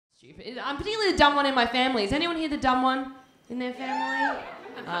stupid. I'm particularly the dumb one in my family. Is anyone here the dumb one in their family?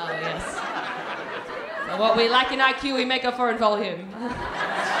 Oh, yes. So what we lack in IQ, we make up for in volume. Well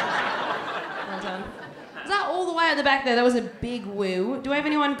done. Is that all the way at the back there? That was a big woo. Do I have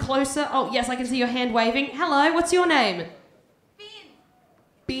anyone closer? Oh, yes, I can see your hand waving. Hello, what's your name?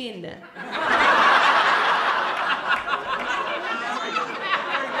 Ben.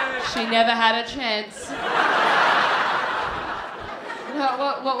 She never had a chance.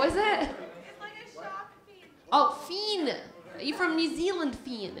 What was it? It's like a shark fin. Oh, Finn. Are you from New Zealand,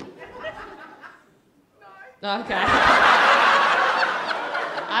 Finn? No. Okay.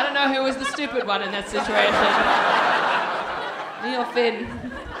 I don't know who was the stupid one in that situation. Me or Finn?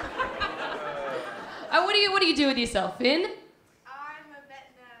 Oh, what do you do with yourself, Finn? I'm a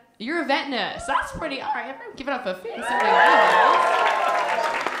vet nurse. You're a vet nurse. That's pretty. All right, everyone give it up for Finn.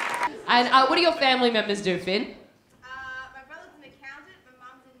 And what do your family members do, Finn? My brother's an accountant, my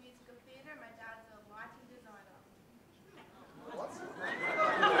mum's in musical theatre, and my dad's a lighting designer.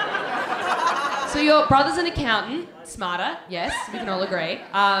 So your brother's an accountant, smarter, yes, we can all agree.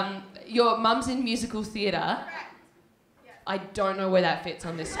 Your mum's in musical theatre. Correct. Yes. I don't know where that fits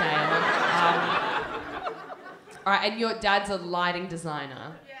on this scale. All right, and your dad's a lighting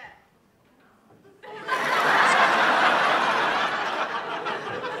designer. Yeah.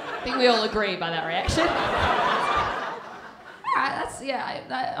 I think we all agree by that reaction. All right, that's,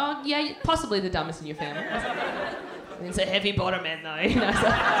 yeah, possibly the dumbest in your family. It's a heavy bottom end though, you know. So.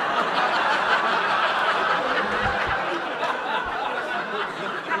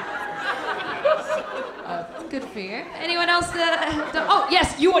 Good for you. Anyone else? Oh,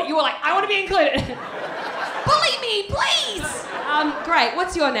 yes, you were like, I want to be included. Bully me, please. Great.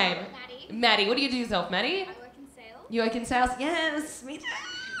 What's your name? Maddie. Maddie. What do you do yourself, Maddie? I work in sales. You work in sales? Yes, me too.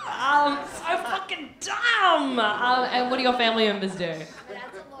 So fucking dumb. And what do your family members do? My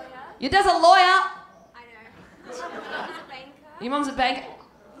dad's a lawyer. Your dad's a lawyer. I know. My mum's a banker. Your mum's a banker.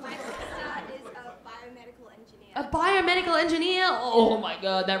 My sister is a biomedical engineer. A biomedical engineer? Oh my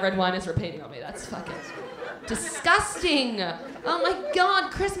god, that red wine is repeating on me. That's fucking disgusting. Oh my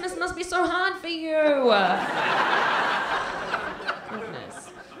god, Christmas must be so hard for you. Goodness.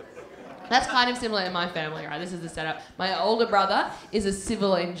 That's kind of similar in my family, right? This is the setup. My older brother is a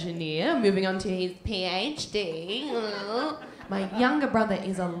civil engineer, moving on to his PhD. My younger brother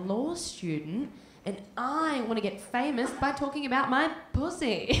is a law student, and I want to get famous by talking about my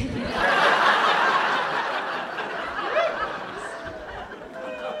pussy.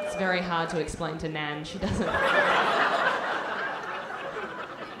 It's very hard to explain to Nan. She doesn't.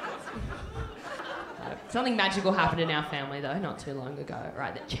 Something magical happened in our family, though, not too long ago,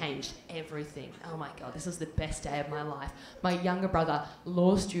 right, that changed everything. Oh my god, this was the best day of my life. My younger brother,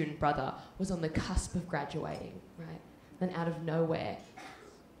 law student brother, was on the cusp of graduating, right? Then out of nowhere,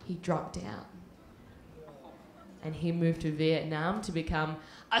 he dropped out. And he moved to Vietnam to become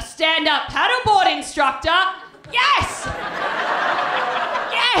a stand-up paddleboard instructor. Yes!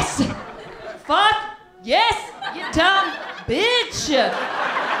 Yes! Fuck! Yes! You dumb bitch! Oh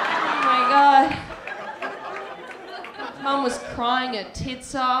my god. Mum was crying her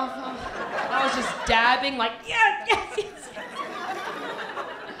tits off. I was just dabbing like, yes, yes, yes.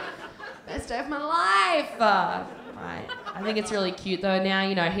 Best day of my life. Right. I think it's really cute though now,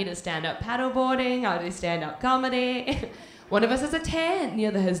 you know, he does stand-up paddleboarding, I do stand-up comedy. One of us has a tan, the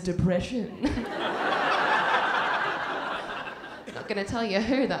other has depression. Not gonna tell you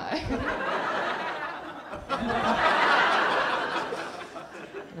who though.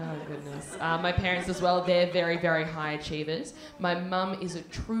 Oh goodness. My parents as well, they're very, very high achievers. My mum is a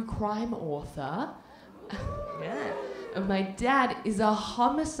true crime author. Yeah. And my dad is a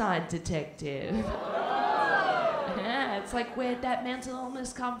homicide detective. Yeah, it's like, where'd that mental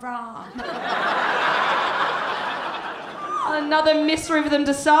illness come from? Another mystery for them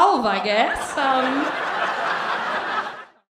to solve, I guess.